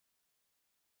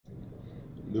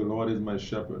The Lord is my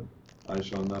shepherd, I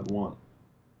shall not want.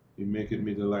 He maketh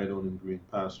me to lie down in green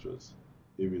pastures.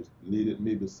 He leadeth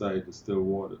me beside the still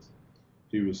waters.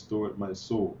 He restored my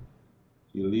soul.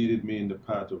 He leadeth me in the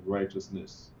path of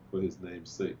righteousness for his name's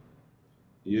sake.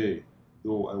 Yea,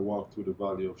 though I walk through the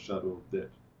valley of shadow of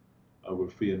death, I will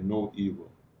fear no evil,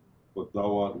 for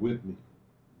thou art with me.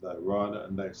 Thy rod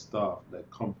and thy staff, they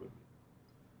comfort me.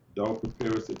 Thou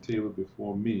preparest a table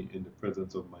before me in the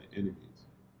presence of my enemies.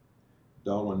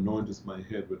 Thou anointest my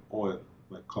head with oil,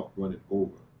 my cup runneth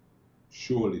over.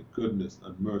 Surely goodness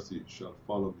and mercy shall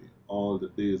follow me all the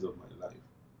days of my life,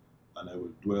 and I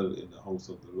will dwell in the house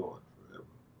of the Lord forever.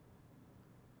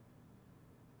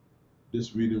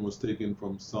 This reading was taken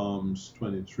from Psalms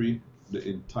 23, the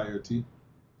entirety.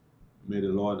 May the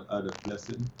Lord add a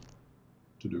blessing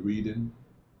to the reading,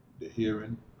 the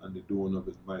hearing, and the doing of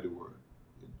his mighty word.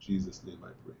 In Jesus' name I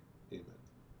pray. Amen.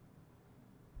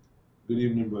 Good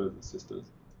evening, brothers and sisters.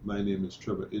 My name is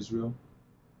Trevor Israel,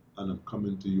 and I'm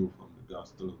coming to you from the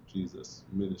Gospel of Jesus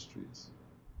Ministries.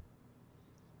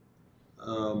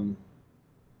 The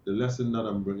lesson that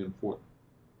I'm bringing forth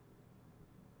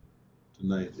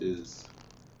tonight is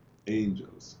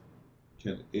angels.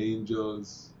 Can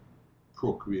angels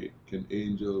procreate? Can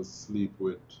angels sleep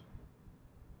with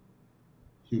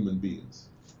human beings?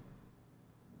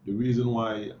 The reason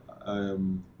why I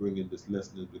am bringing this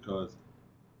lesson is because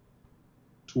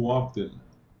too often,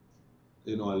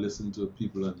 I listen to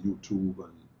people on YouTube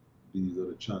and these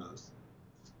other channels,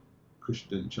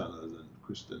 Christian channels and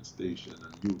Christian station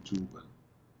and YouTube, and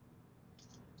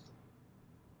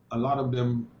a lot of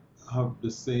them have the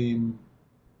same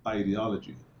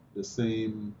ideology, the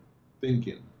same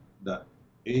thinking that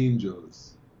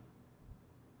angels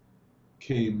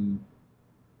came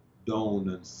down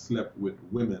and slept with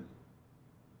women,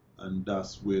 and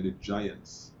that's where the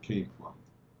giants came from.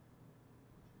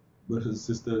 Brothers and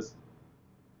sisters,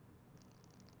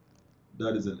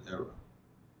 that is an error.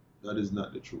 That is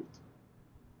not the truth.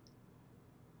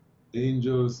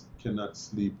 Angels cannot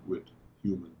sleep with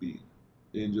human beings.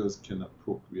 Angels cannot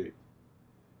procreate.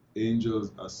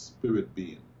 Angels are spirit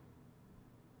beings.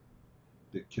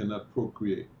 They cannot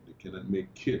procreate. They cannot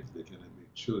make kids. They cannot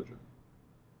make children.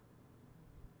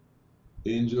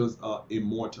 Angels are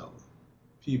immortal.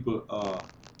 People are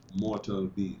mortal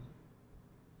beings.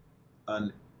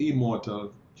 An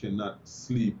immortal cannot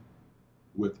sleep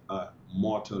with a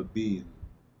mortal being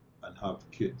and have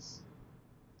kids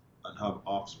and have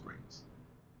offsprings.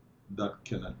 That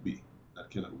cannot be.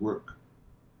 That cannot work.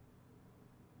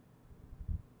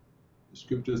 The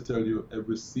scriptures tell you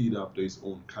every seed after its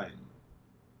own kind.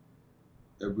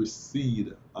 Every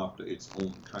seed after its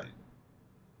own kind.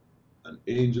 An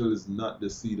angel is not the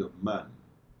seed of man.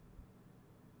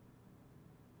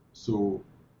 So,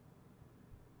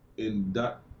 in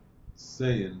that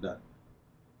saying that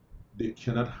they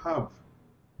cannot have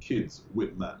kids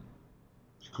with man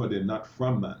because they're not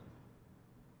from man.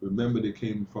 Remember, they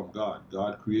came from God.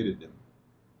 God created them.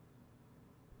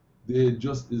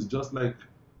 It's just like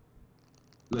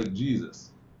Jesus.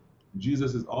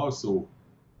 Jesus is also,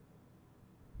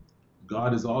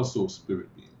 God is also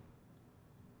spirit being.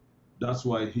 That's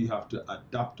why he have to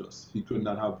adopt us. He could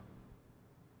not have,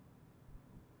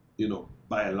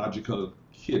 biological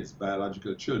kids,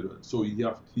 biological children. So he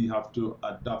have to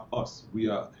adopt us. We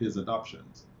are his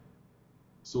adoptions.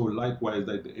 So likewise,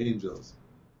 like the angels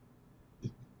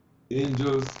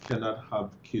cannot have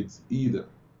kids either.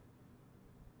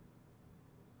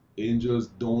 Angels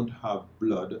don't have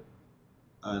blood,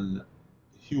 and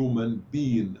human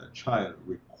being, a child,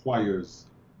 requires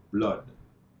blood.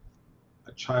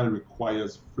 A child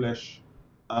requires flesh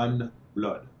and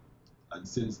blood. And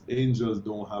since angels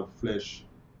don't have flesh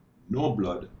nor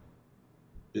blood,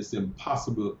 it's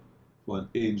impossible for an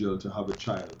angel to have a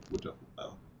child with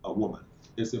a woman.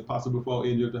 It's impossible for an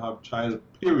angel to have a child,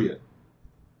 period.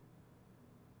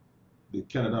 They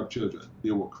cannot have children.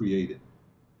 They were created.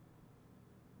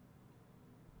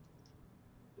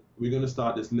 We're going to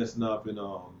start this lesson off in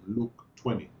Luke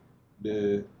 20.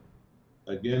 The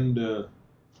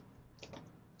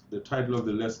title of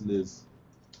the lesson is,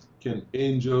 Can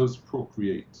Angels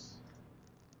Procreate?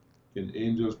 Can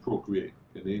angels procreate?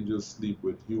 Can angels sleep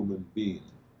with human beings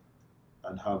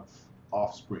and have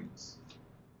offsprings?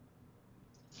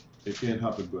 It can't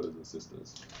happen, brothers and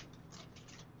sisters.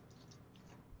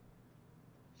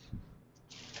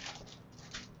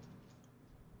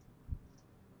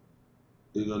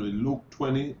 It's going to be Luke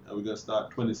 20, and we're going to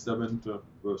start 27 to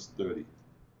verse 30.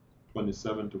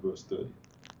 27 to verse 30.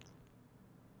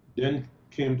 Then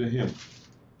came to him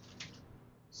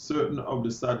certain of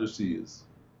the Sadducees,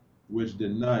 which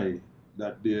deny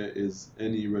that there is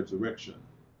any resurrection,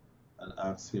 and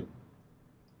asked him,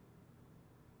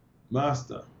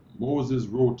 Master, Moses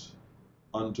wrote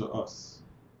unto us,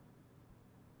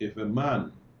 if a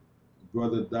man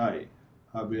brother die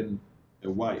having a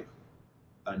wife,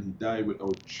 and he die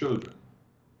without children,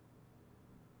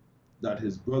 that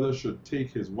his brother should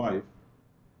take his wife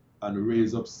and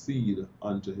raise up seed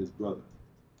unto his brother.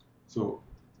 So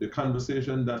the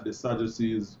conversation that the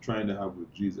Sadducees trying to have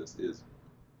with Jesus is,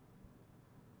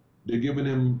 they're giving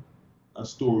him a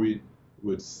story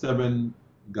with 7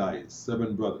 guys,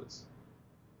 7 brothers.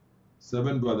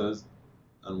 7 brothers,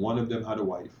 and one of them had a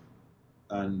wife,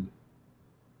 and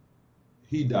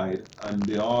he died, and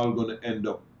they're all going to end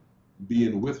up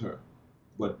being with her,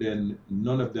 but then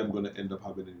none of them going to end up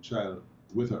having a child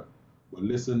with her. But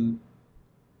listen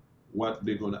what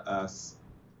they're going to ask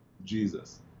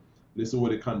Jesus. Listen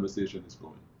where the conversation is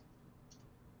going.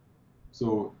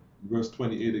 So verse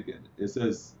 28 again, it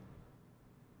says,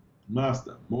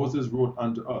 Master, Moses wrote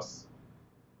unto us,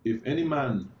 if any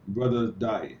man brother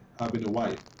die having a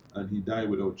wife, and he die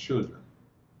without children,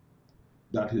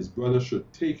 that his brother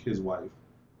should take his wife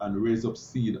and raise up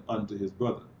seed unto his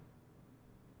brother.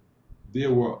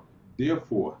 There were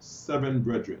therefore 7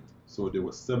 brethren, so there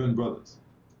were 7 brothers.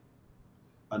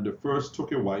 And the first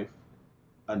took a wife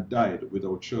and died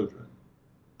without children,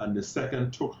 and the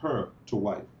second took her to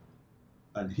wife,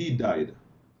 and he died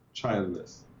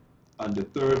childless. And the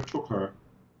third took her,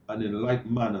 and in like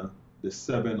manner the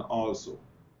 7 also,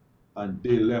 and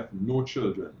they left no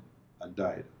children and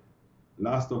died.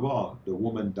 Last of all, the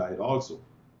woman died also.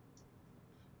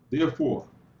 Therefore,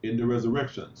 in the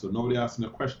resurrection, so now they're asking a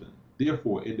question,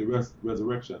 therefore in the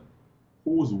resurrection,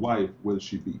 whose wife will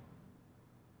she be?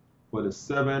 For the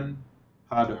 7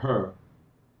 had her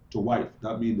to wife.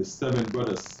 That means the 7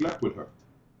 brothers slept with her.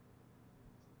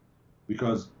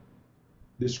 Because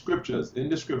in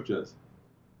the scriptures,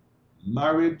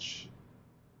 marriage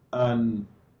and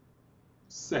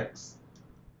sex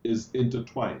is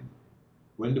intertwined.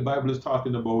 When the Bible is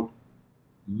talking about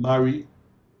marry,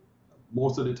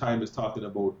 most of the time it's talking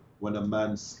about when a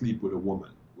man sleep with a woman.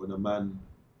 When a man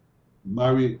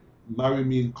marry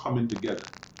means coming together,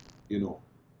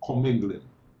 commingling.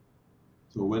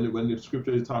 So when the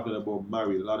scripture is talking about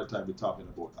marry, a lot of times it's talking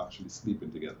about actually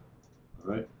sleeping together.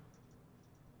 All right.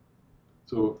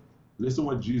 So listen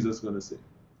what Jesus is going to say.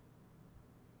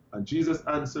 And Jesus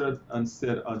answered and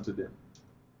said unto them,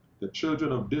 the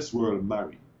children of this world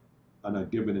marry and are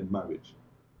given in marriage.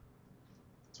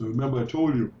 So remember I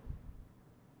told you,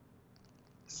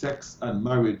 sex and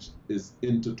marriage is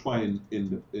intertwined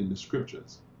in the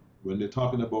scriptures. When they're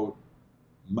talking about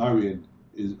marrying,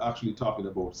 is actually talking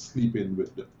about sleeping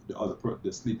with the other person,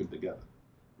 they're sleeping together,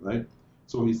 right?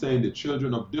 So he's saying the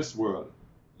children of this world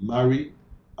marry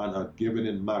and are given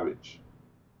in marriage,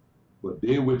 but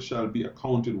they which shall be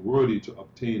accounted worthy to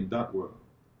obtain that world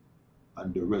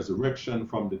and the resurrection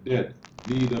from the dead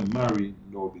neither marry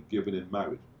nor be given in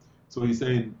marriage. So he's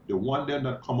saying the one then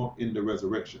that come up in the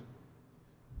resurrection,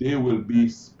 they will be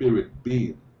spirit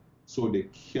being, so they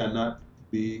cannot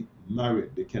be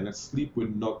married. They cannot sleep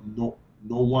with no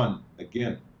one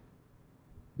again,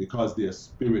 because they are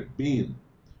spirit being.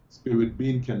 Spirit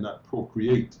being cannot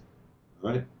procreate,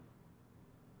 right?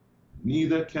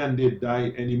 Neither can they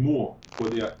die anymore, for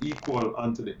they are equal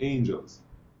unto the angels,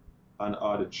 and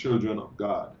are the children of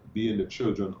God, being the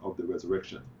children of the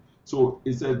resurrection. So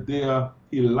it said there,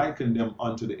 he likened them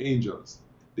unto the angels.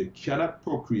 They cannot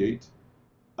procreate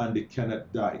and they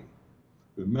cannot die.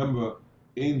 Remember,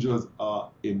 angels are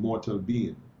immortal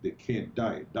beings. They can't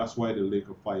die. That's why the lake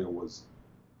of fire was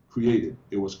created.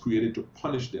 It was created to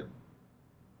punish them.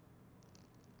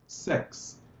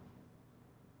 Sex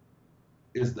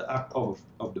is the act of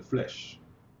the flesh.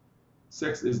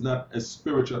 Sex is not a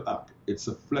spiritual act. It's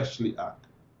a fleshly act.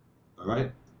 All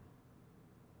right?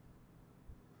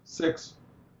 Sex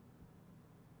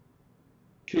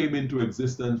came into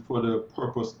existence for the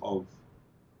purpose of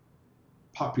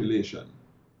population,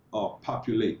 or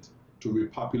populate, to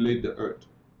repopulate the earth.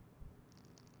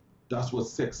 That's what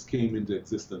sex came into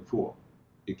existence for.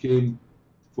 It came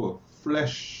for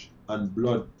flesh and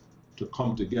blood to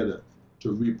come together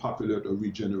to repopulate or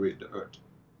regenerate the earth.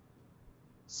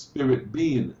 Spirit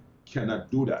being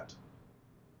cannot do that,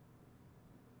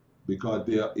 because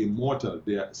they are immortal.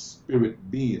 They are spirit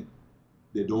being.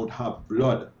 They don't have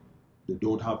blood. They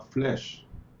don't have flesh.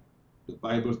 The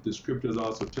Bible, the scriptures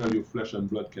also tell you flesh and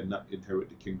blood cannot inherit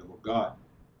the kingdom of God.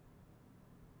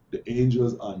 The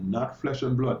angels are not flesh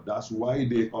and blood. That's why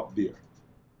they're up there.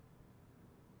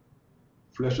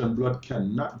 Flesh and blood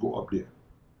cannot go up there.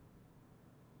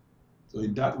 So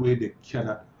in that way, they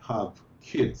cannot have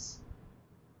kids.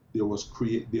 They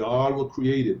all were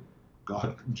created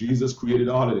Jesus created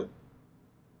all of them.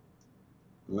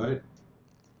 Right?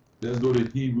 Let's go to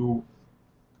Hebrew.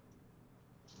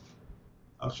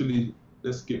 Actually,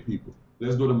 let's skip Hebrew.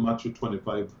 Let's go to Matthew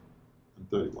 25 and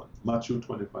 31. Matthew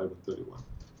 25 and 31.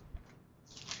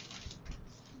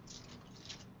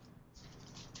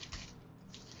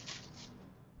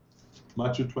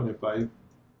 Matthew 25,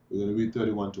 we're going to read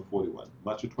 31 to 41.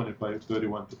 Matthew 25,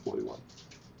 31 to 41.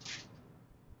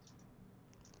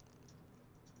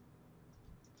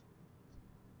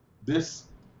 This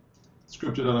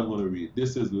scripture that I'm going to read,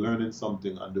 this is learning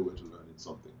something on the way to learning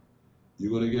something.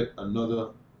 You're going to get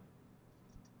another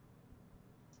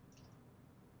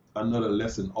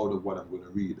lesson out of what I'm going to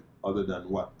read, other than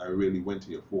what I really went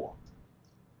here for.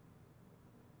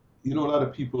 You know, a lot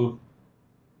of people,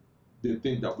 they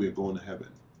think that we're going to heaven.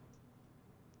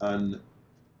 And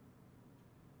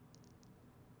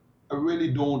I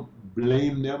really don't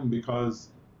blame them, because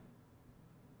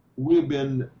we've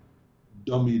been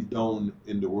dummied down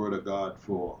in the Word of God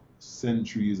for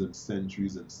centuries and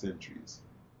centuries and centuries.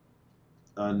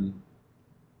 And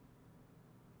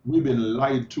we've been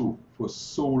lied to for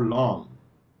so long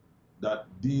that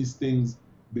these things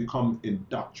become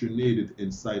indoctrinated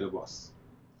inside of us.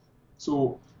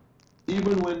 So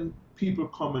even when people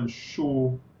come and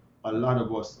show a lot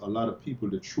of people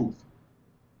the truth,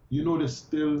 you know, they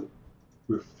still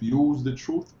refuse the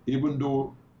truth, even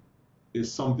though it's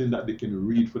something that they can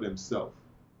read for themselves.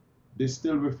 They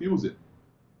still refuse it.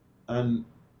 And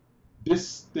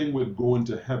this thing with going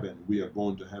to heaven, we are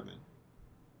going to heaven.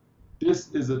 This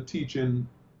is a teaching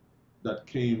that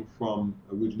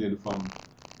originated from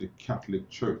the Catholic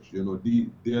Church. You know,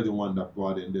 they're the one that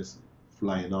brought in this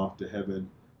flying off to heaven.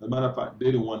 As a matter of fact,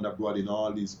 they're the one that brought in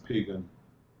all these pagan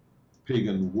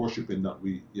worshiping that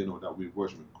we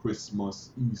worship.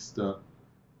 Christmas, Easter,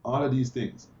 all of these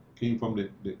things came from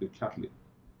the Catholic.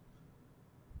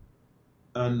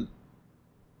 And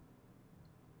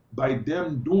by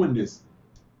them doing this,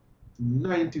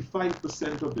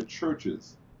 95% of the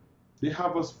churches, they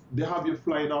have you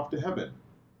flying off to heaven.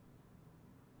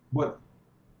 But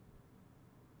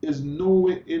there's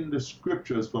nowhere in the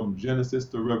scriptures from Genesis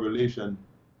to Revelation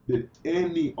that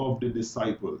any of the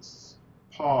disciples,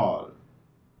 Paul,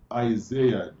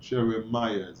 Isaiah,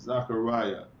 Jeremiah,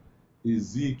 Zechariah,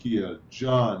 Ezekiel,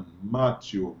 John,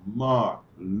 Matthew, Mark,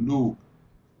 Luke,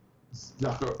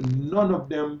 none of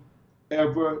them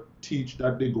ever teach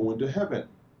that they go into heaven.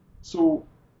 So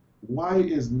why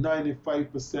is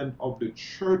 95% of the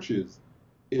churches,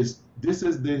 this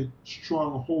is the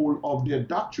stronghold of their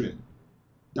doctrine,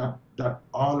 that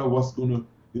all of us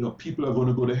people are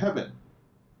gonna go to heaven?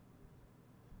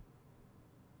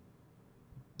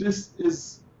 This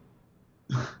is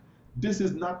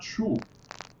not true.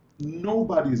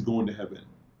 Nobody is going to heaven.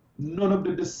 None of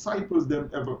the disciples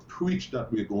them ever preached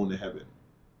that we're going to heaven.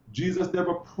 Jesus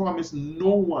never promised no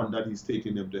one that he's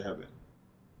taking them to heaven.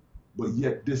 But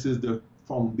yet this is the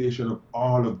foundation of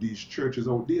all of these churches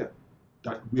out there,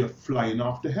 that we are flying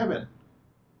off to heaven.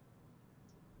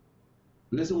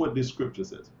 Listen what this scripture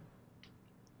says.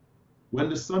 When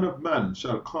the Son of Man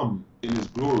shall come in his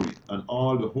glory, and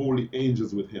all the holy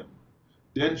angels with him,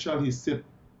 then shall he sit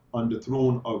on the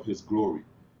throne of his glory.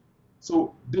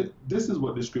 So this is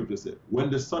what the scripture said.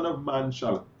 When the Son of Man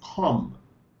shall come,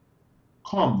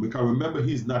 because remember,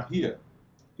 he's not here.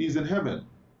 He's in heaven.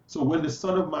 So when the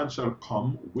Son of Man shall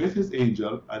come with his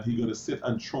angel, and he's going to sit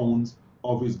on thrones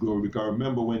of his glory. Because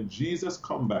remember, when Jesus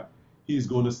come back, he's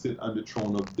going to sit on the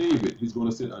throne of David. He's going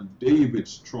to sit on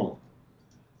David's throne.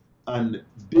 And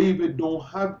David don't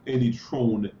have any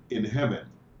throne in heaven,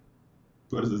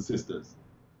 brothers and sisters.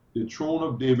 The throne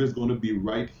of David is going to be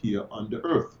right here on the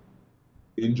earth,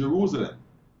 in Jerusalem.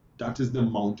 That is the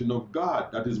mountain of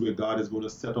God. That is where God is going to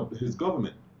set up his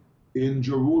government, in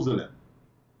Jerusalem.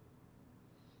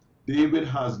 David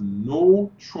has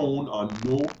no throne or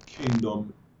no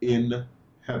kingdom in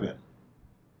heaven.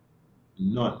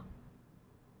 None.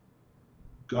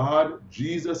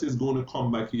 Jesus is going to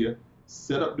come back here,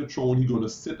 set up the throne. He's going to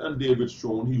sit on David's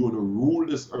throne. He's going to rule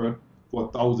this earth for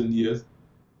 1,000 years,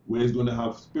 where he's going to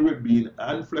have spirit being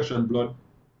and flesh and blood.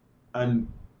 And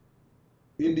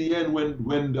in the end,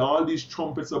 when all these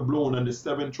trumpets are blown and the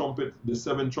seven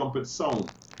trumpets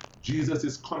sound, Jesus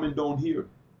is coming down here.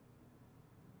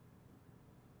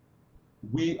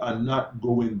 We are not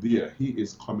going there. He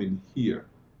is coming here.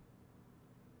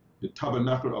 The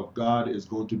tabernacle of God is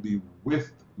going to be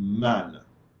with man,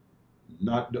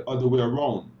 not the other way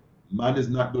around. Man is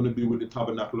not going to be with the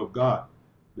tabernacle of God.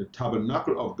 The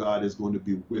tabernacle of God is going to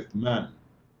be with man.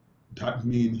 That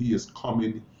means he is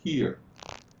coming here.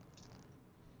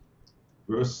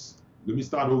 Let me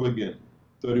start over again.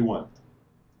 31.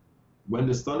 When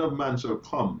the Son of Man shall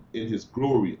come in his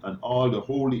glory, and all the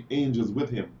holy angels with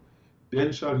him,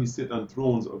 then shall he sit on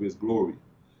thrones of his glory,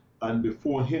 and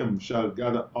before him shall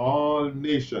gather all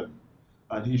nations,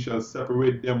 and he shall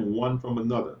separate them one from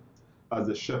another, as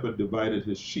the shepherd divided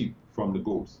his sheep from the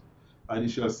goats. And he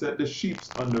shall set the sheep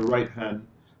on the right hand,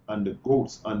 and the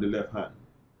goats on the left hand.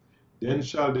 Then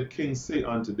shall the king say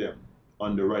unto them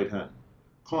on the right hand,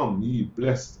 Come, ye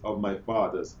blessed of my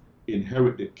fathers,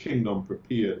 inherit the kingdom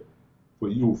prepared for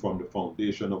you from the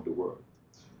foundation of the world.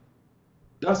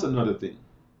 That's another thing.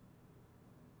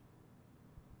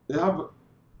 They have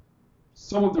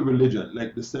some of the religion,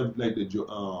 like the Seventh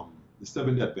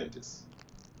Adventists.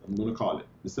 I'm going to call it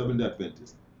the Seventh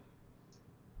Adventists.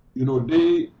 You know,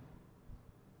 they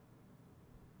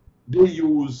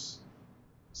use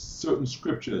certain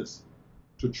scriptures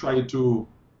to try to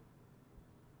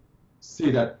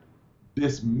say that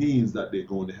this means that they're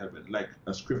going to heaven. Like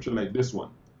a scripture like this one,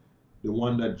 the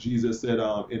one that Jesus said,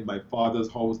 in my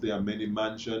Father's house there are many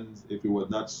mansions. If it was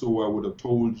not so, I would have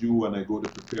told you, and I go to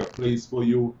prepare a place for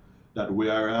you, that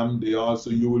where I am, there also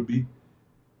you will be.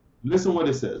 Listen what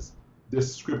it says.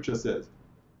 This scripture says,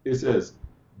 it says,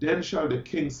 Then shall the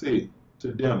king say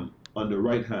to them on the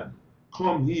right hand,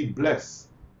 Come ye blessed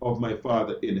of my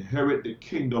Father, inherit the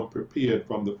kingdom prepared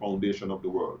from the foundation of the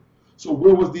world. So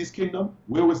where was this kingdom?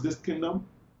 Where was this kingdom?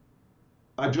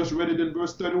 I just read it in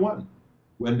verse 31.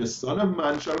 When the Son of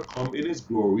Man shall come in his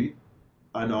glory,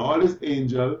 and all his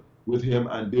angels with him,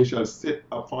 and they shall sit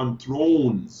upon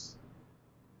thrones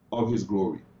of his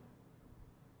glory.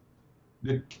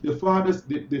 The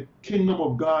kingdom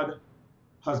of God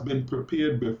has been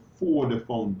prepared before the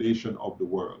foundation of the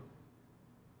world.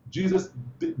 Jesus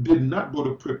did not go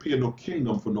to prepare no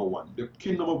kingdom for no one. The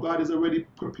kingdom of God is already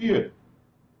prepared.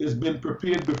 It's been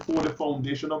prepared before the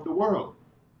foundation of the world.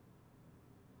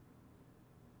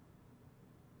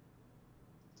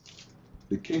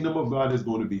 The kingdom of God is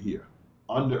going to be here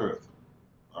on the earth.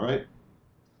 All right?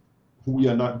 We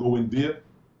are not going there.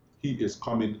 He is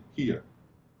coming here.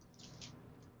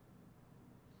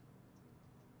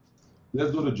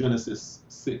 Let's go to Genesis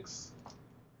 6.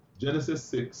 Genesis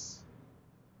 6.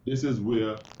 This is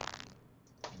where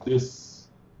this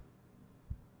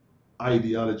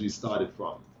ideology started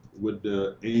from, with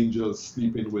the angels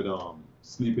sleeping with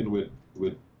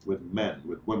men,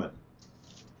 with women.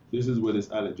 This is where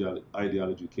this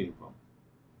ideology came from.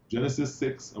 Genesis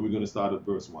 6, and we're going to start at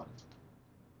verse 1.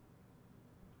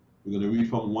 We're going to read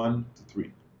from 1 to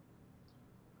 3.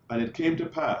 And it came to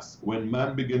pass, when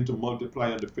man began to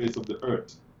multiply on the face of the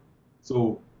earth.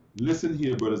 So listen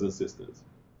here, brothers and sisters.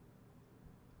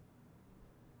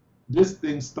 This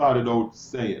thing started out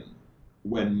saying,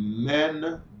 when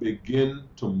men begin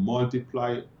to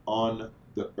multiply on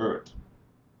the earth.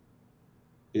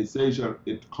 It says, shall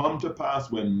it come to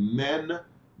pass when men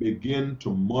begin to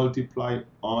multiply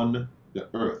on the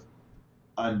earth.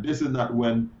 And this is not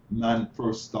when man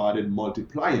first started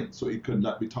multiplying. So it could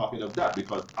not be talking of that,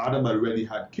 because Adam already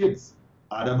had kids.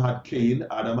 Adam had Cain,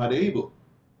 Adam had Abel.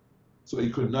 So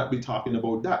it could not be talking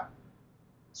about that.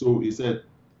 So he said,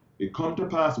 it come to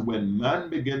pass when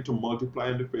man began to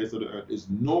multiply on the face of the earth. There's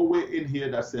nowhere in here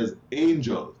that says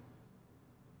angel.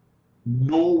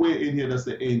 Nowhere in here that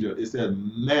says angel. It says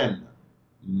men.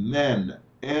 Men.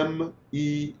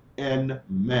 M-E-N.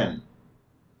 Men.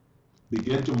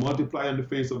 Began to multiply on the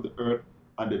face of the earth,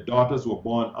 and the daughters were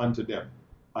born unto them.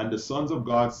 And the sons of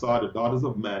God saw the daughters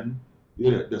of men.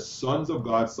 The sons of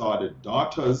God saw the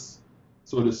daughters.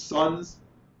 So the sons,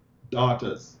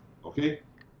 daughters, okay,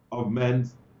 of men,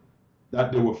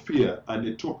 that they were fair, and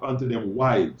they took unto them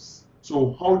wives.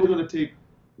 So how are they going to take,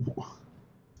 oh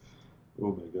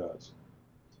my gosh,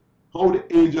 how are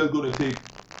the angels going to take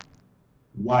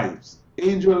wives?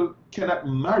 Angel cannot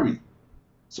marry.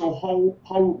 So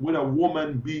how would a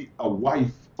woman be a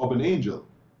wife of an angel?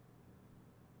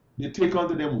 They take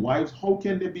unto them wives. How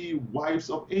can they be wives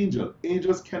of angels?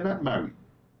 Angels cannot marry.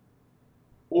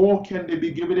 Or can they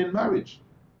be given in marriage?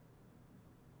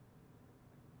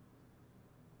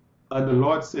 And the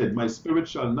Lord said, my spirit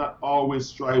shall not always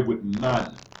strive with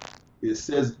man. It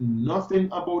says nothing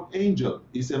about angel.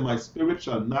 He said, my spirit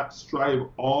shall not strive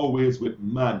always with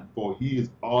man, for he is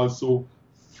also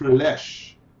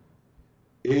flesh.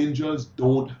 Angels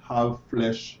don't have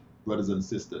flesh, brothers and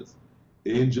sisters.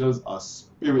 Angels are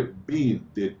spirit beings.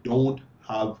 They don't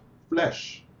have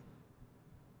flesh.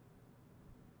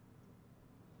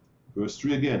 Verse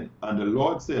 3 again. And the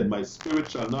Lord said, my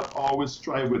spirit shall not always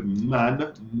strive with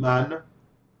man,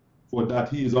 for that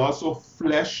he is also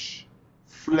flesh,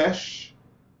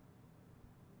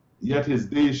 yet his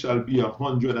days shall be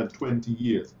 120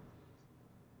 years.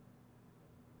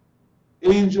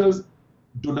 Angels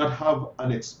do not have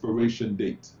an expiration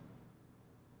date.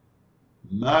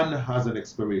 Man has an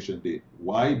expiration date.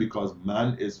 Why? Because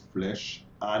man is flesh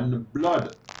and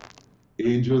blood.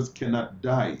 Angels cannot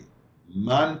die.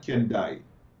 Man can die.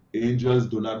 Angels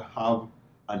do not have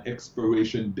an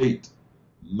expiration date.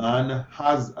 Man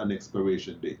has an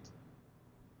expiration date.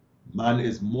 Man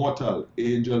is mortal.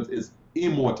 Angels is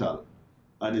immortal.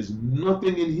 And there's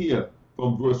nothing in here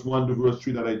from verse 1 to verse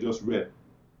 3 that I just read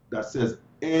that says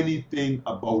anything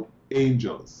about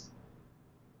angels.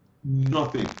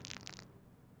 Nothing.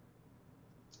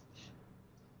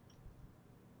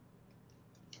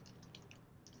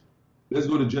 Let's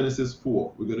go to Genesis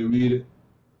 4. We're going to read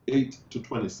 8 to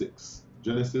 26.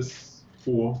 Genesis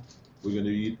 4, we're going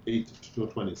to read 8 to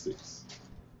 26.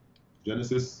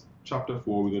 Genesis chapter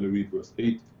 4, we're going to read verse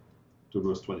 8 to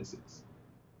verse 26.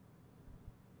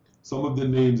 Some of the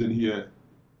names in here,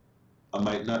 I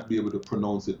might not be able to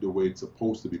pronounce it the way it's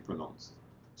supposed to be pronounced.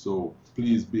 So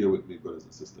please bear with me, brothers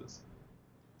and sisters.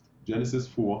 Genesis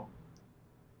 4,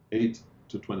 8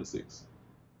 to 26.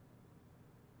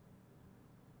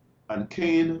 And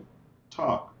Cain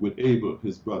talked with Abel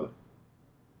his brother.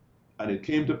 And it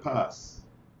came to pass,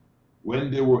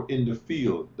 when they were in the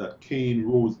field, that Cain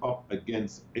rose up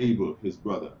against Abel his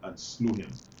brother, and slew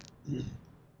him.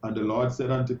 And the Lord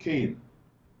said unto Cain,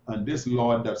 and this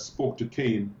Lord that spoke to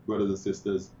Cain, brothers and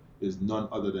sisters, is none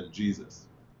other than Jesus.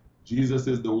 Jesus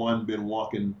is the one been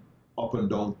walking up and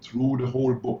down through the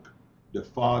whole book. The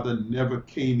Father never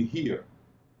came here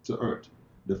to earth.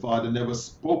 The Father never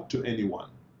spoke to anyone.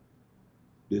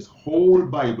 This whole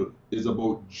Bible is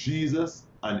about Jesus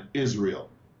and Israel,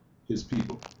 his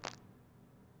people.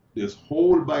 This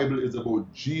whole Bible is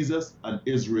about Jesus and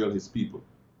Israel, his people.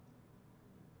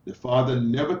 The Father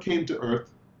never came to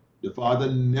earth. The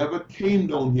Father never came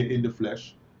down here in the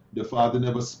flesh. The Father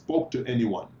never spoke to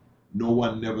anyone. No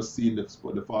one never seen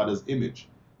the Father's image.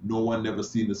 No one never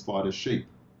seen his Father's shape.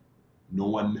 No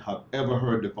one have ever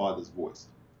heard the Father's voice.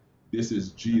 This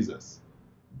is Jesus.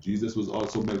 Jesus was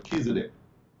also Melchizedek.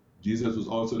 Jesus was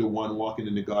also the one walking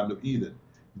in the Garden of Eden.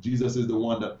 Jesus is the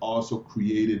one that also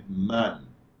created man.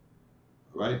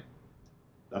 Right?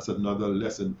 That's another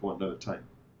lesson for another time.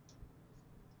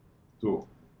 So,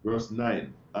 verse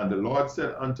 9. And the Lord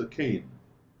said unto Cain,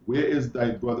 where is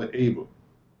thy brother Abel?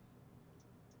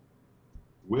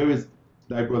 Where is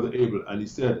thy brother Abel? And he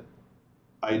said,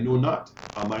 I know not.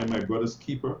 Am I my brother's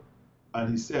keeper? And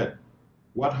he said,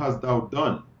 what hast thou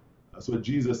done? That's what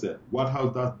Jesus said. What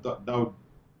hast thou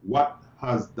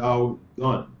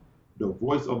done? The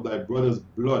voice of thy brother's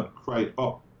blood cried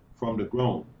up from the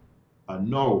ground. And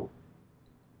now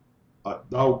art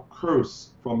thou cursed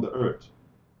from the earth,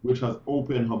 which has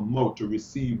opened her mouth to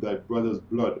receive thy brother's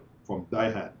blood from thy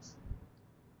hands.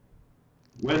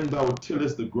 When thou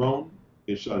tillest the ground,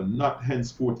 it shall not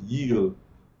henceforth yield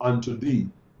unto thee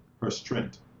her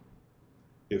strength.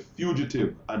 A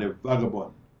fugitive and a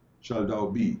vagabond shall thou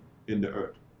be in the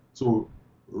earth. So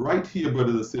right here,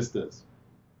 brothers and sisters,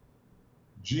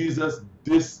 Jesus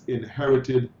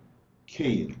disinherited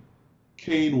Cain.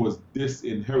 Cain was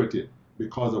disinherited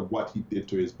because of what he did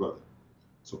to his brother.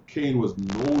 So Cain was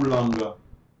no longer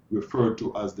referred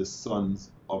to as the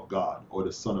sons of God or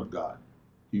the son of God.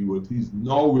 He's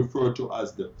now referred to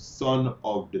as the son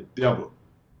of the devil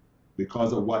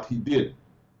because of what he did.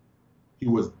 He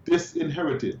was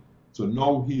disinherited. So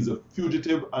now he's a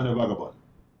fugitive and a vagabond.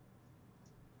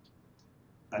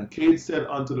 And Cain said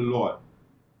unto the Lord,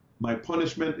 my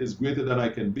punishment is greater than I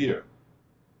can bear.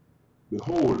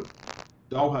 Behold,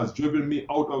 thou hast driven me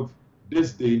out of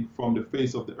this day from the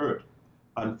face of the earth,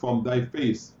 and from thy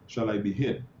face shall I be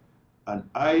hid. And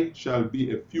I shall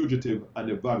be a fugitive and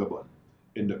a vagabond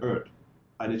in the earth.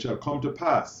 And it shall come to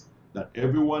pass that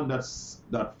everyone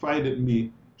that findeth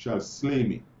me shall slay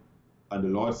me. And the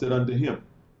Lord said unto him,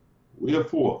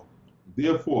 therefore,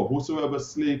 whosoever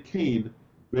slay Cain,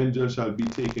 vengeance shall be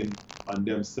taken on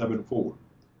them sevenfold.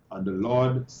 And the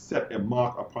Lord set a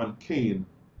mark upon Cain,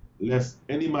 lest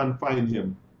any man find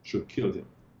him, should kill him.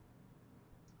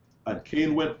 And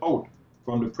Cain went out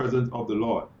from the presence of the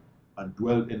Lord, and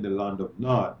dwelt in the land of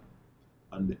Nod,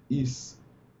 and the east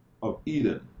of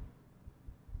Eden.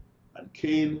 And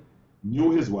Cain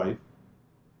knew his wife,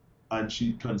 and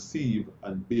she conceived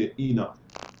and bare Enoch.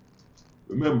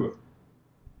 Remember,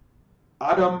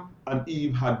 Adam and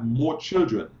Eve had more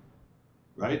children,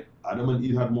 right? Adam and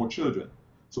Eve had more children.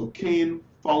 So Cain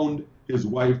found his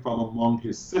wife from among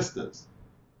his sisters,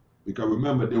 because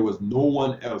remember, there was no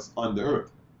one else on the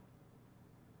earth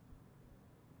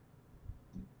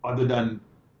other than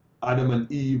Adam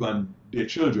and Eve and their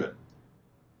children,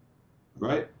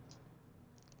 right?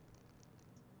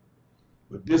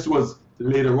 But this was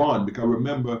later on, because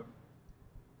remember,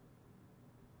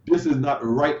 this is not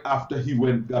right after he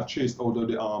got chased out of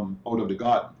the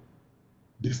garden.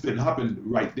 This didn't happen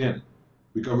right then,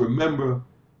 because remember,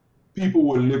 people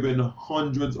were living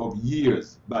hundreds of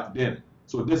years back then.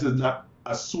 So this is not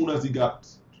as soon as he got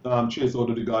chased out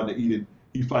of the Garden of Eden,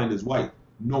 he find his wife.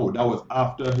 No, that was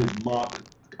after his mom,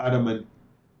 Adam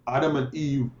and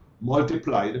Eve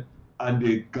multiplied, and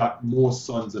they got more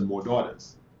sons and more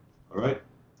daughters. All right.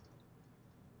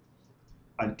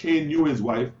 And Cain knew his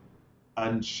wife,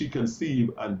 and she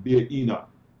conceived and bare Enoch,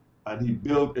 and he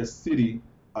built a city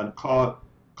and called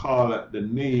the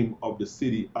name of the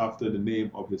city after the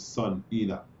name of his son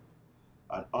Enoch.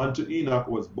 And unto Enoch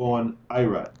was born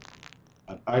Irad,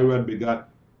 and Irad begat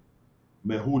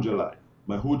Mehujalel,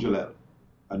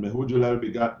 and Mehujalel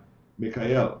begat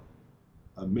Michael,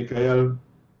 and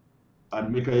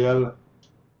Michael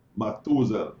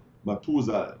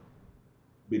Methuselah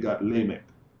begat Lamech.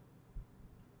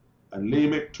 And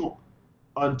Lamech took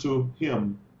unto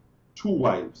him 2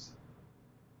 wives.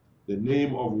 The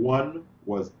name of one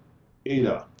was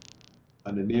Ada,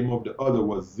 and the name of the other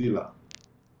was Zillah.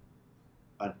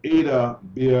 And Ada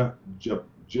bare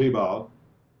Jabal.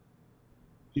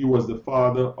 He was the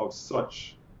father of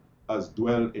such as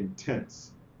dwell in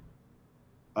tents,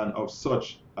 and of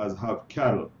such as have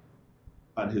cattle.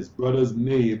 And his brother's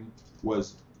name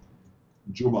was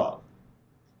Jubal.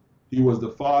 He was the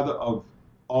father of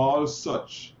all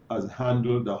such as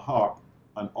handle the harp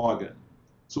and organ.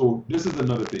 So this is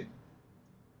another thing.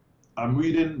 I'm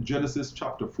reading Genesis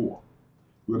chapter 4.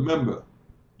 Remember,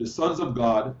 the sons of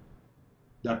God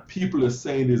that people are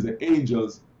saying is the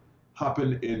angels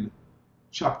happened in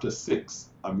chapter 6.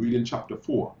 I'm reading chapter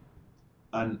 4.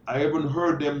 And I haven't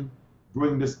heard them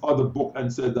bring this other book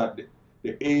and said that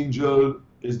the angel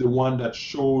is the one that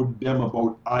showed them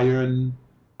about iron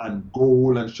and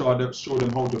gold and showed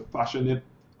them how to fashion it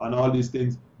and all these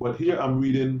things. But here I'm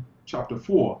reading chapter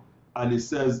 4, and it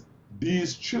says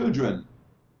these children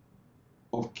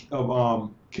of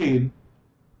Cain,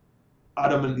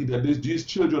 Adam and Eve, these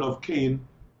children of Cain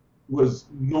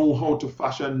know how to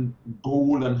fashion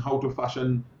gold and how to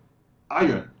fashion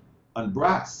iron and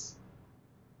brass.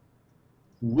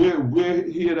 Where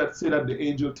here that say that the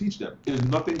angel teach them? There's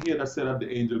nothing here that said that the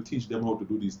angel teach them how to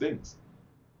do these things.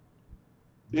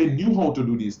 They knew how to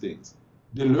do these things.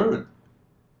 They learned.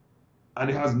 And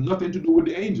it has nothing to do with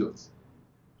the angels.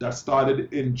 That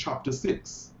started in chapter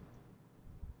 6.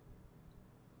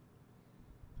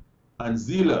 And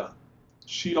Zillah,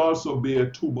 she also bare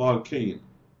Tubal-Cain,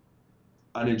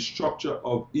 an instructor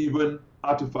of even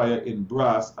Atiphiah in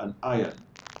brass and iron.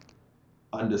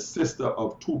 And the sister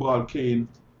of Tubal-Cain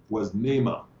was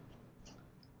Naamah.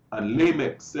 And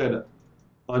Lamech said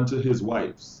unto his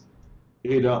wives,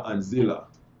 Ada and Zillah,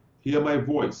 hear my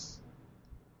voice,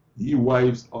 ye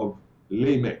wives of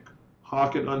Lamech,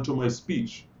 hearken unto my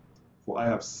speech, for I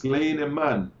have slain a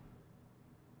man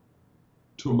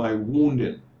to my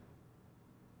wounding,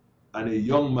 and a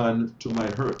young man to my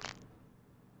hurt.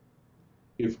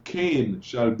 If Cain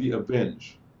shall be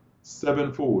avenged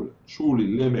sevenfold,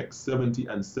 truly Lamech 70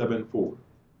 and sevenfold.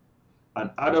 And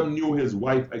Adam knew his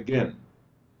wife again.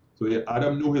 So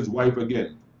Adam knew his wife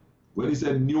again. When he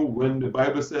said knew, when the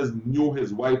Bible says knew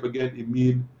his wife again, it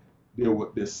means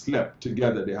they slept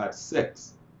together, they had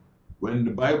sex. When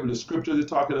the scriptures is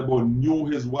talking about knew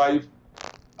his wife,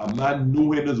 a man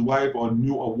knew his wife or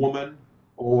knew a woman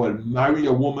or marry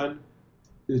a woman,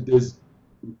 it is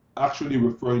actually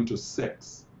referring to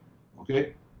sex.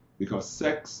 Okay? Because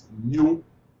sex, knew,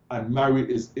 and married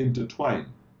is intertwined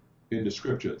in the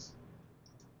scriptures.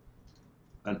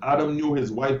 And Adam knew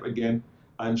his wife again,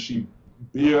 and she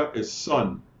bare a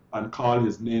son and called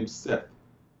his name Seth.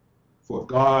 For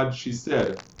God, she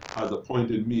said, has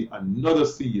appointed me another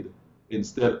seed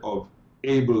instead of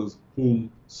Abel's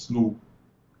whom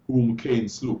Cain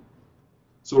slew.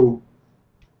 So,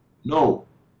 no.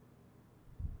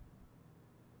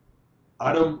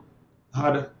 Adam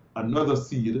had another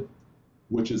seed,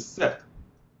 which is Seth.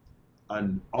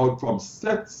 And out from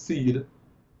Seth's seed,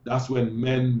 that's when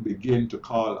men begin to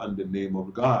call on the name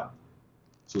of God.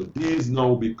 So these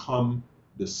now become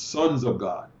the sons of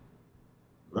God.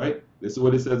 Right? This is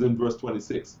what it says in verse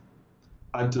 26.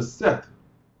 And to Seth,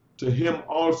 to him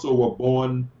also were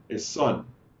born a son,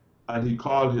 and he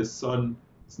called his son's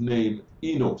name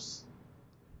Enos.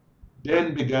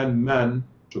 Then began man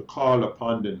to call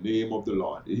upon the name of the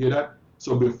Lord. You hear that?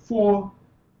 So before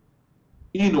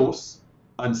Enos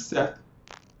and Seth,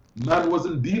 man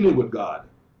wasn't dealing with God.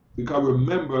 Because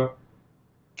remember,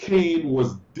 Cain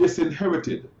was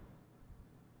disinherited.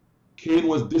 Cain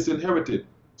was disinherited.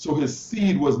 So his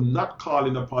seed was not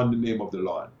calling upon the name of the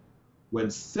Lord. When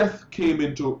Seth came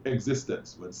into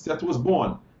existence, when Seth was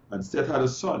born and Seth had a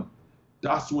son,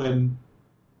 that's when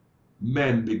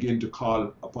men begin to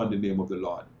call upon the name of the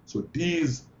Lord. So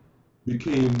these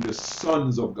became the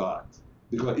sons of God.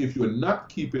 Because if you're not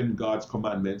keeping God's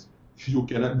commandments, you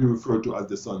cannot be referred to as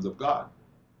the sons of God.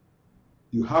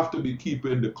 You have to be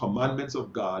keeping the commandments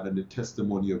of God and the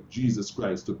testimony of Jesus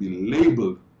Christ to be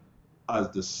labeled as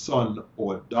the son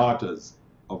or daughters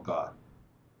of God.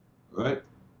 All right?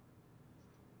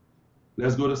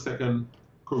 Let's go to 2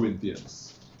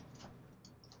 Corinthians.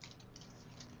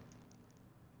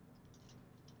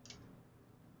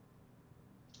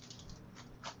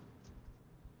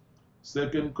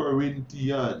 Second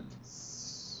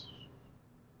Corinthians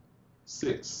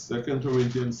 6. 2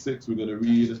 Corinthians 6, we're going to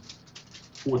read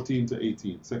 14 to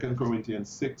 18. 2 Corinthians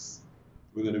 6,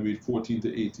 we're going to read 14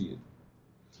 to 18.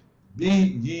 Be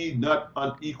ye not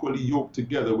unequally yoked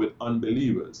together with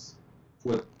unbelievers.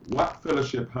 For what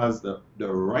fellowship has the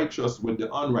righteous with the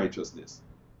unrighteousness?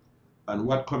 And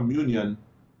what communion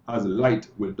has light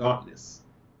with darkness?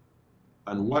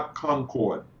 And what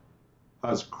concord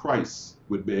has Christ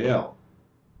with Baal?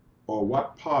 Or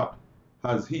what part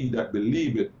has he that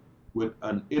believeth with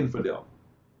an infidel?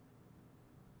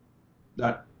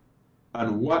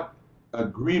 And what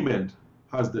agreement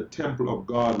has the temple of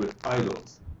God with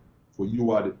idols? For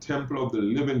you are the temple of the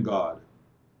living God,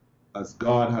 as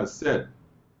God has said,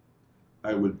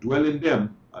 I will dwell in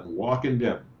them and walk in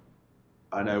them,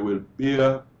 and I will be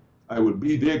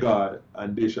their God,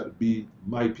 and they shall be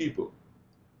my people.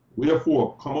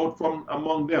 Wherefore come out from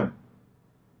among them,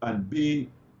 and be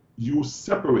you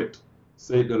separate,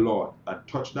 saith the Lord, and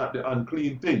touch not the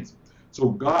unclean things. So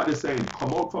God is saying,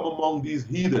 come out from among these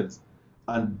heathens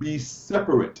and be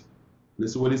separate.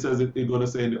 Listen what he says he's going to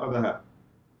say in the other half.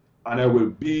 And I will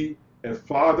be a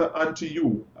father unto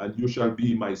you, and you shall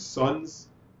be my sons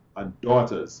and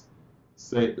daughters,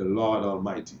 saith the Lord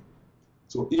Almighty.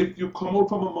 So if you come out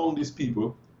from among these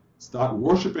people, start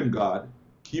worshiping God,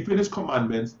 keeping his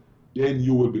commandments, then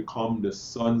you will become the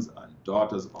sons and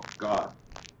daughters of God.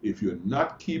 If you're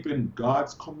not keeping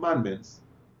God's commandments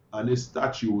and his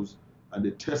statutes and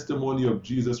the testimony of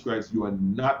Jesus Christ, you are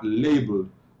not labeled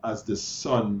as the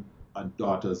son and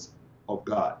daughters of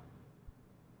God.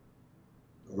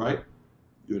 All right?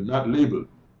 You're not labeled.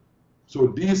 So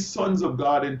these sons of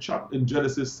God in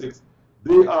Genesis 6,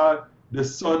 they are the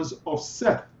sons of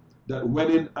Seth that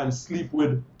went in and sleep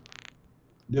with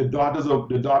the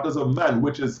daughters of man,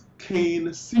 which is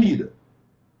Cain's seed.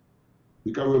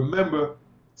 Because remember,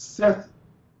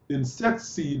 in Seth's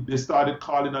seed, they started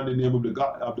calling on the name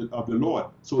of the Lord.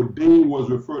 So they was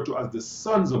referred to as the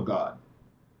sons of God.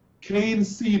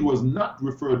 Cain's seed was not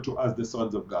referred to as the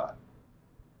sons of God.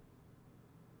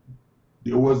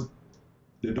 There was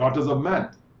the daughters of man.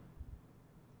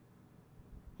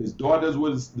 His daughters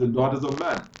was the daughters of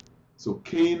man. So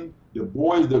Cain, the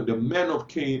boys, the men of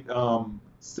Cain,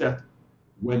 Seth,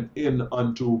 went in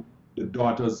unto the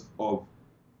daughters of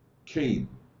Cain.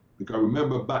 Because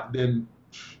remember back then,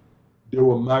 they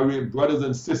were marrying, brothers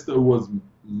and sisters was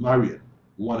marrying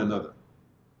one another.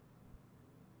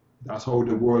 That's how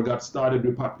the world got started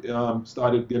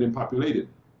getting populated.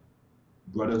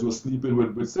 Brothers were sleeping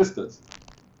with sisters.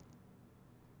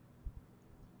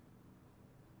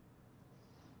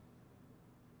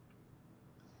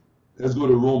 Let's go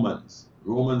to Romans.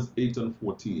 Romans 8 and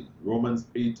 14. Romans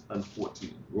 8 and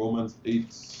 14. Romans 8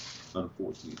 and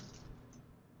 14.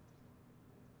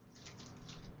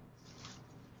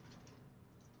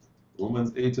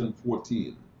 Romans 8 and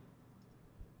 14.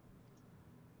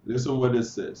 Listen what it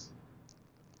says.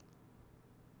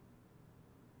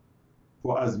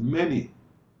 For as many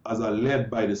as are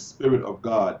led by the Spirit of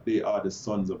God, they are the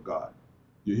sons of God.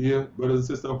 You hear, brothers and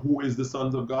sisters, who is the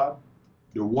sons of God?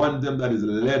 The one them that is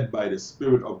led by the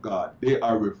Spirit of God. They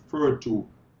are referred to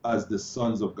as the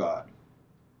sons of God.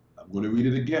 I'm going to read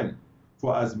it again.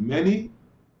 For as many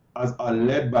as are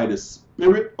led by the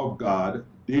Spirit of God,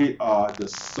 they are the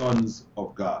sons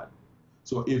of God.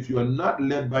 So if you're not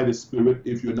led by the Spirit,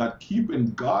 if you're not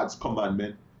keeping God's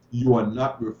commandment, you are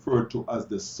not referred to as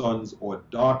the sons or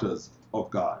daughters of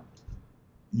God.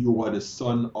 You are the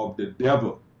son of the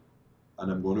devil.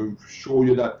 And I'm going to show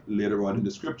you that later on in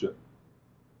the scripture.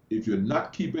 If you're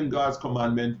not keeping God's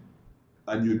commandment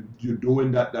and you're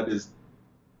doing that is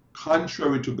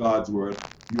contrary to God's word,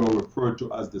 you are referred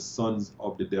to as the sons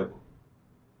of the devil.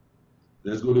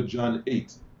 Let's go to John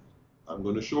 8. I'm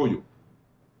going to show you.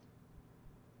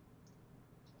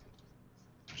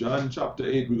 John chapter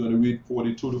 8, we're going to read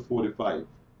 42 to 45.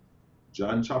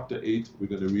 John chapter 8, we're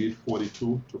going to read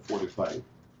 42 to 45.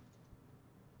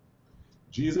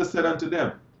 Jesus said unto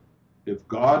them, If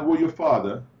God were your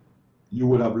Father, you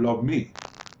would have loved me.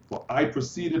 For I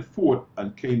proceeded forth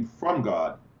and came from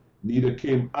God, neither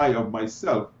came I of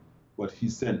myself, but he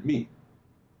sent me.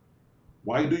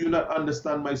 Why do you not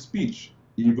understand my speech,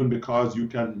 even because you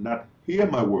cannot hear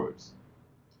my words?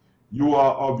 You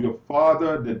are of your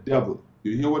father the devil.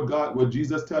 You hear what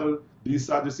Jesus tell these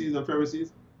Sadducees and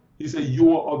Pharisees? He said,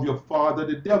 you are of your father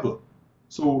the devil.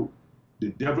 So the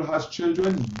devil has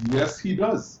children? Yes, he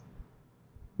does.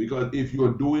 Because if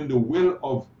you're doing the will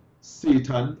of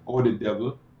Satan or the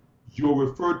devil, you're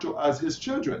referred to as his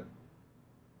children.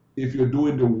 If you're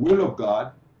doing the will of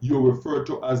God, you're referred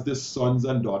to as the sons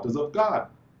and daughters of God.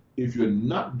 If you're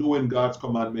not doing God's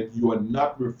commandment, you are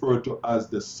not referred to as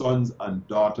the sons and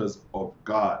daughters of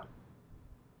God.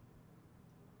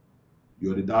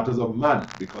 You're the daughters of man,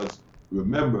 because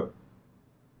remember,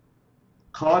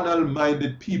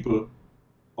 carnal-minded people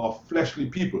are fleshly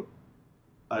people,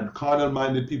 and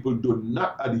carnal-minded people do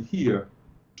not adhere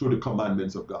to the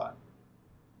commandments of God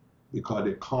because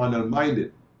they're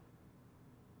carnal-minded.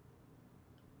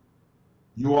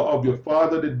 You are of your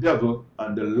father the devil,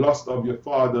 and the lust of your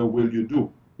father will you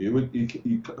do.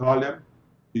 He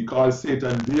called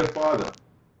Satan their father.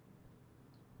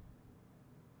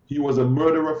 He was a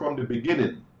murderer from the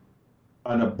beginning,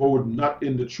 and abode not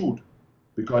in the truth,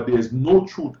 because there is no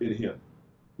truth in him.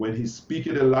 When he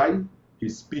speaketh a lie, he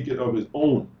speaketh of his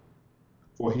own,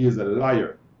 for he is a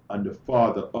liar and the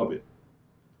father of it.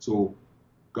 So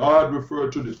God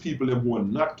referred to the people who are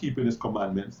not keeping his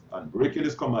commandments and breaking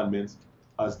his commandments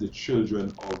as the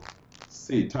children of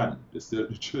Satan,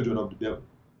 the children of the devil.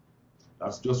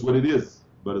 That's just what it is,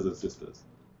 brothers and sisters.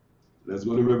 Let's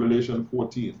go to Revelation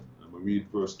 14 and we'll read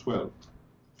verse 12.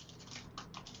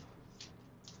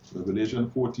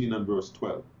 Revelation 14 and verse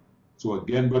 12. So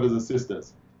again, brothers and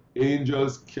sisters,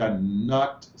 angels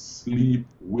cannot sleep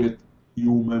with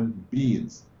human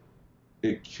beings.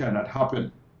 It cannot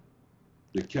happen.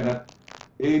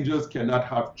 Angels cannot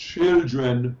have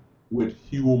children with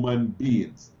human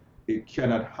beings. It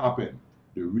cannot happen.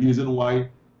 The reason why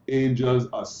angels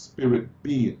are spirit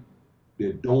beings,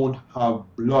 they don't have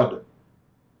blood.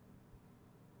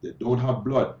 They don't have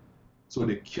blood. So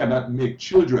they cannot make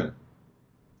children.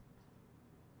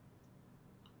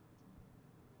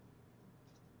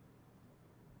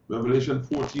 Revelation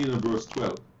 14 and verse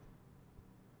 12.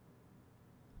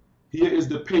 Here is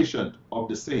the patient of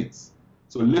the saints.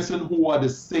 So listen, who are the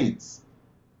saints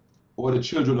or the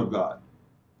children of God?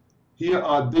 Here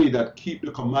are they that keep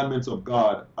the commandments of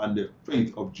God and the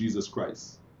faith of Jesus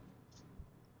Christ.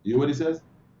 You hear what he says?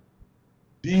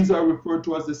 These are referred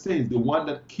to as the saints, the one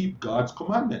that keep God's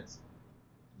commandments.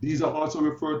 These are also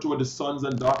referred to as the sons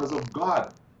and daughters of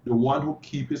God, the one who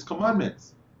keep his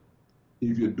commandments.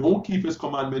 If you don't keep his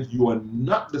commandments, you are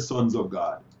not the sons of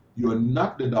God. You are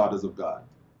not the daughters of God.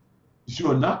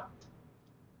 You are not.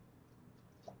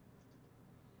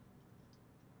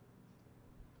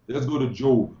 Let's go to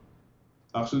Job.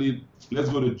 Actually, let's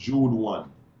go to Jude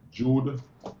 1. Jude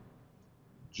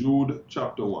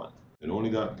chapter 1. It only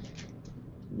got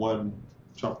one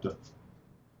chapter.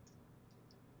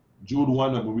 Jude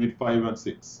 1, and we read 5 and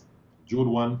 6. Jude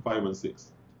 1, 5 and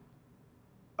 6.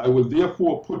 I will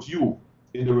therefore put you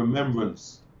in the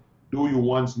remembrance, though you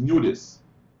once knew this,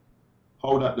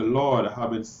 how that the Lord,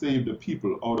 having saved the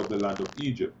people out of the land of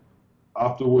Egypt,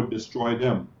 afterward destroy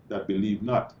them that believe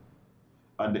not.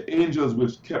 And the angels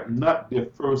which kept not their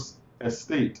first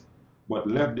estate, but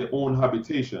left their own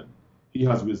habitation, he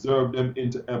has reserved them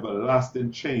into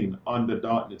everlasting chain under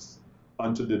darkness,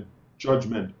 unto the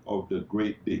judgment of the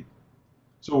great day.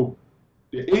 So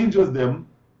the angels them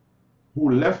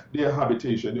who left their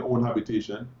habitation, their own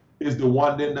habitation, is the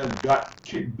one then that got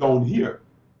kicked down here.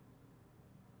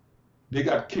 They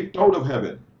got kicked out of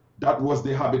heaven. That was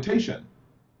their habitation.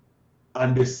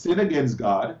 And they sin against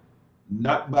God,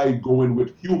 not by going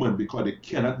with human, because they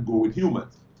cannot go with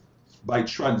humans. By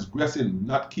transgressing,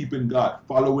 not keeping God,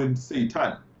 following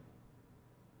Satan,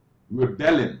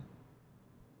 rebelling.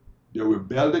 They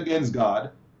rebelled against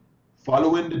God,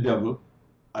 following the devil,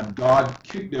 and God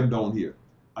kicked them down here.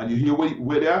 And you hear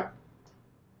where they are?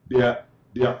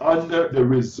 They're under the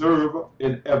reserve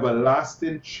in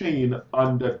everlasting chain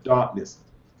under darkness.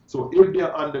 So if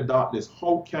they're under darkness,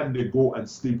 how can they go and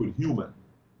sleep with human?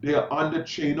 They are under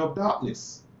chain of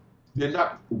darkness. They're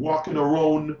not walking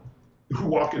around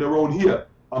here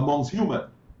amongst human.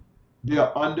 They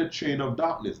are under chain of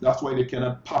darkness. That's why they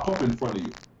cannot pop up in front of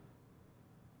you.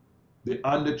 They're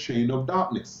under chain of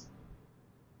darkness.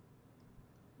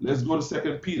 Let's go to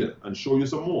 2 Peter and show you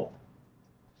some more.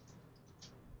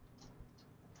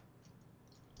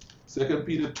 2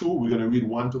 Peter 2, we're going to read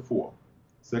 1 to 4.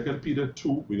 2 Peter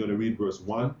 2, we're going to read verse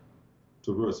 1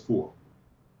 to verse 4.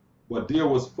 But there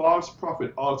was false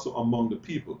prophet also among the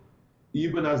people,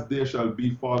 even as there shall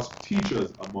be false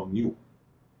teachers among you,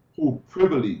 who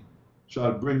privily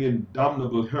shall bring in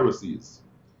damnable heresies,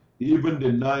 even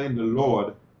denying the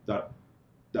Lord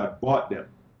that bought them,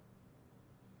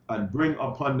 and bring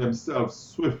upon themselves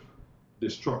swift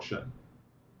destruction.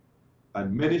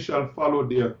 And many shall follow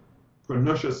their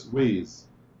pernicious ways,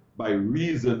 by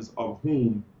reasons of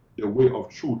whom the way of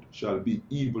truth shall be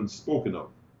even spoken of.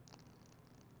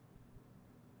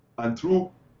 And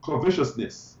through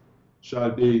covetousness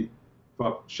shall they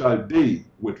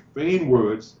with vain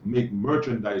words make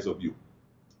merchandise of you,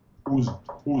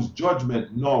 whose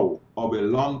judgment now of a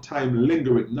long time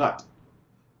lingereth not,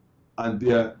 and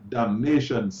their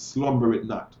damnation slumbereth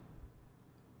not.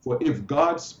 For if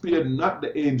God spared not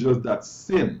the angels that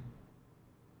sinned,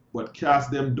 but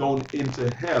cast them down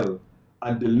into hell,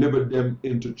 and delivered them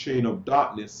into chain of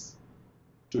darkness,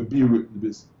 to be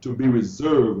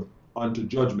reserved unto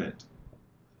judgment,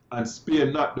 and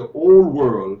spared not the whole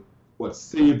world, but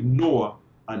saved Noah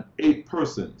and 8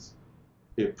 persons,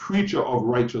 a preacher of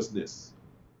righteousness,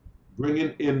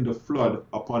 bringing in the flood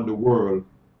upon the world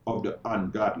of the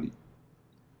ungodly,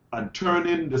 and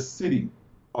turning the city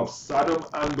of Sodom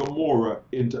and Gomorrah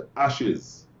into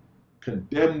ashes,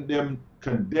 condemned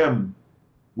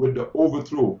with the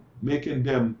overthrow, making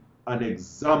them an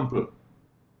example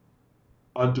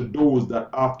unto those that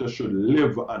after should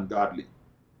live ungodly.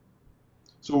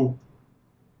 So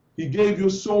he gave you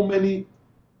so many.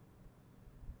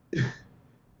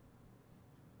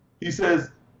 He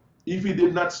says, if he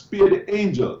did not spare the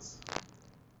angels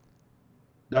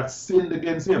that sinned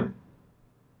against him.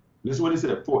 Listen what he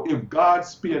said. For if God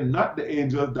spare not the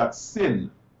angels that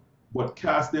sinned, but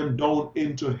cast them down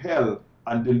into hell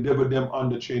and delivered them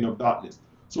under chain of darkness.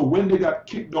 So when they got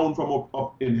kicked down from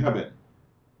up in heaven,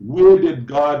 where did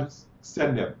God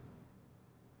send them?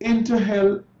 Into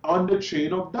hell under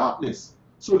chain of darkness.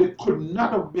 So they could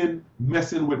not have been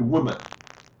messing with women.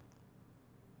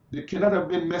 They cannot have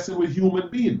been messing with human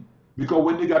beings, because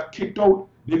when they got kicked out,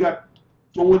 they got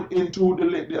thrown into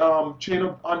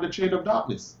the chain of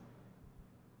darkness,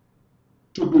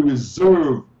 to be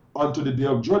reserved unto the day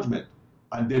of judgment,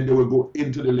 and then they will go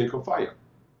into the lake of fire.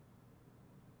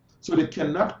 So they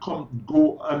cannot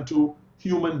go unto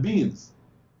human beings.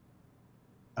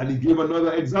 And he gave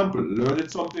another example, learning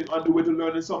something on the way to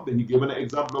learning something. He gave an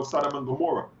example of Sodom and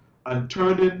Gomorrah, and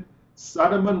turning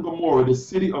Sodom and Gomorrah, the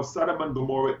city of Sodom and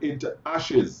Gomorrah, into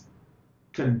ashes,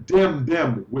 condemned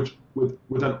them with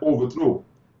an overthrow,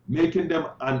 making them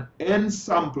an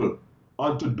ensample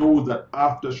unto those that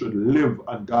after should live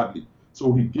ungodly.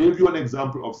 So he gave you an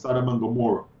example of Sodom and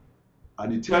Gomorrah,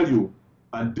 and he tell you,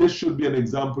 and this should be an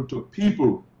example to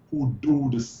people who do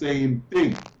the same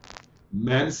thing.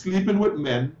 Men sleeping with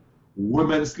men,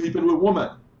 women sleeping with women.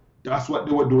 That's what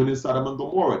they were doing in Sodom and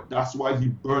Gomorrah. That's why he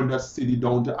burned that city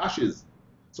down to ashes.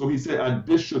 So he said, and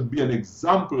this should be an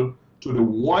example to the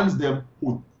ones them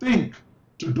who think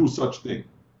to do such thing.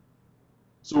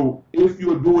 So if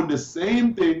you're doing the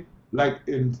same thing like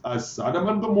as Sodom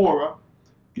and Gomorrah,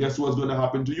 guess what's going to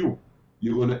happen to you?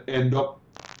 You're going to end up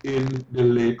in the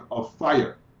lake of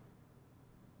fire.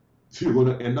 You're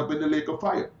going to end up in the lake of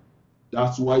fire.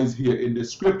 That's why it's here in the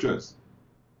scriptures.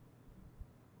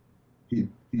 He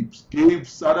gave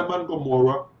Sodom and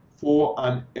Gomorrah for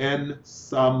an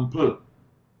ensample,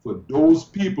 for those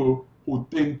people who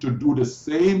think to do the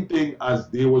same thing as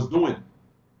they was doing.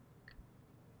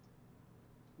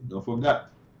 Enough of that.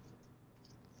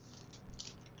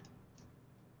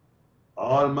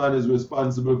 All man is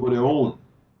responsible for their own.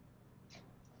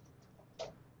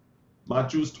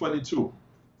 Matthew 22.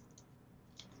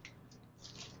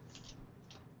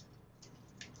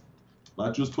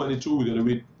 Matthew 22, we're going to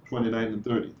read 29 and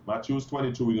 30. Matthew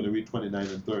 22, we're going to read 29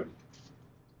 and 30.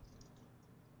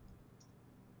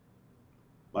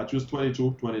 Matthew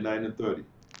 22, 29 and 30.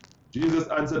 Jesus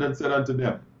answered and said unto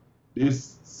them,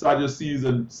 these Sadducees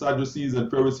and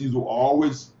Pharisees were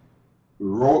always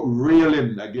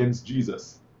railing against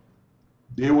Jesus.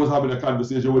 They was having a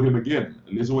conversation with him again.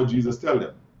 And listen what Jesus tell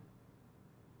them.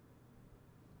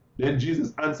 Then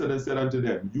Jesus answered and said unto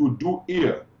them, you do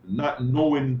err, not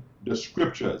knowing the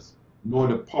scriptures, nor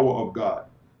the power of God.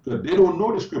 Because they don't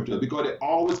know the scriptures, because they're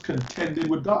always contending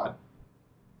with God.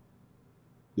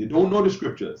 They don't know the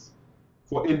scriptures.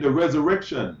 For in the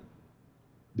resurrection,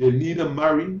 they neither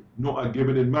marry nor are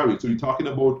given in marriage. So you're talking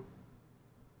about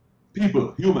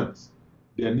people, humans.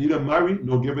 They are neither married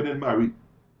nor given in marriage,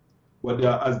 but they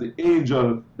are as the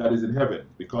angel that is in heaven.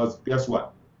 Because guess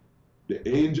what? The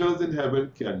angels in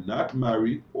heaven cannot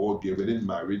marry or give it in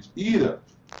marriage either.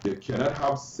 They cannot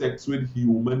have sex with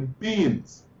human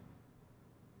beings.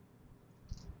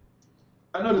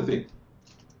 Another thing,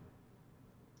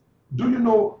 do you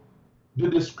know the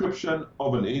description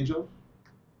of an angel?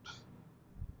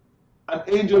 An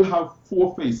angel have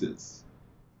 4 faces,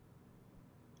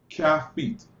 calf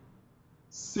feet,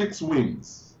 6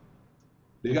 wings.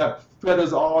 They got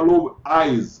feathers all over,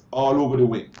 eyes all over the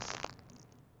wings.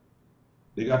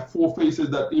 They got 4 faces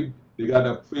they got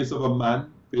a face of a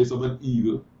man, face of an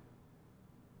eagle,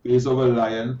 face of a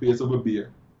lion, face of a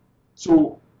bear.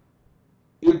 So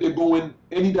if they go in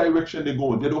any direction they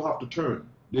go in, they don't have to turn.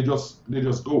 They just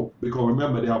go, because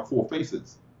remember they have 4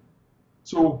 faces.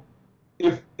 So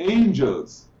if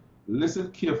angels,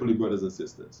 listen carefully, brothers and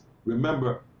sisters,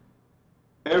 remember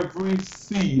every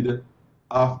seed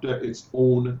after its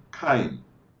own kind.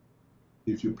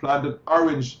 If you plant an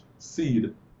orange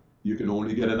seed, you can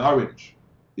only get an orange.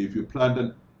 If you plant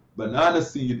a banana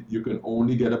seed, you can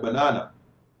only get a banana,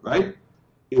 right?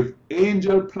 If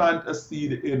angel plant a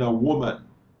seed in a woman,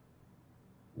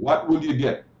 what will you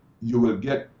get? You will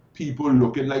get people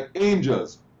looking like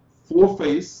angels. 4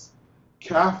 face,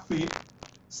 calf feet,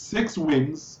 6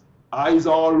 wings, eyes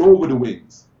all over the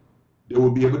wings. They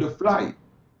will be able to fly.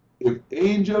 If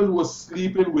angels were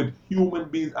sleeping with human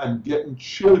beings and getting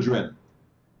children,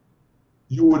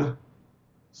 you would,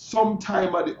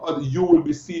 sometime or the other, you will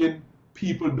be seeing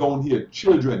people down here,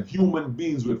 children, human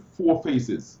beings with 4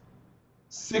 faces,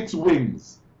 6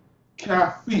 wings,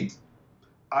 calf feet,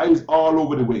 eyes all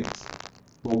over the wings.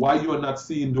 But why you are not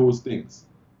seeing those things?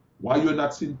 Why you are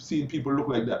not seeing people look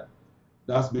like that?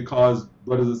 That's because,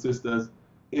 brothers and sisters,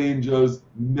 angels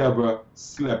never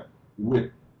slept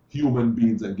with human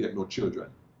beings and get no children.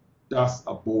 That's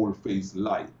a bold-faced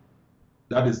lie.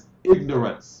 That is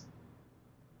ignorance.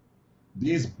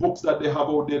 These books that they have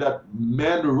out there that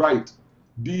men write,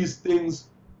 these things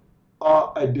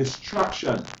are a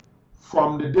distraction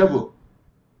from the devil.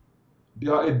 They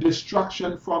are a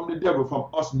distraction from the devil, from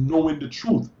us knowing the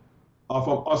truth, or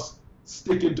from us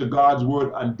sticking to God's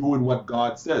word and doing what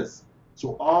God says.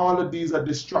 So all of these are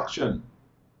distraction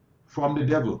from the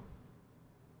devil.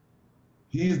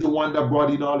 He's the one that brought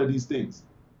in all of these things.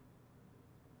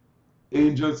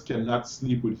 Angels cannot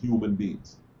sleep with human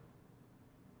beings.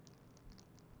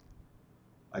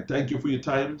 I thank you for your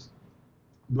times,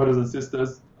 brothers and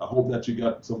sisters. I hope that you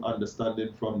got some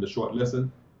understanding from the short lesson.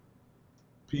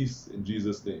 Peace in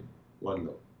Jesus' name. One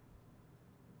love.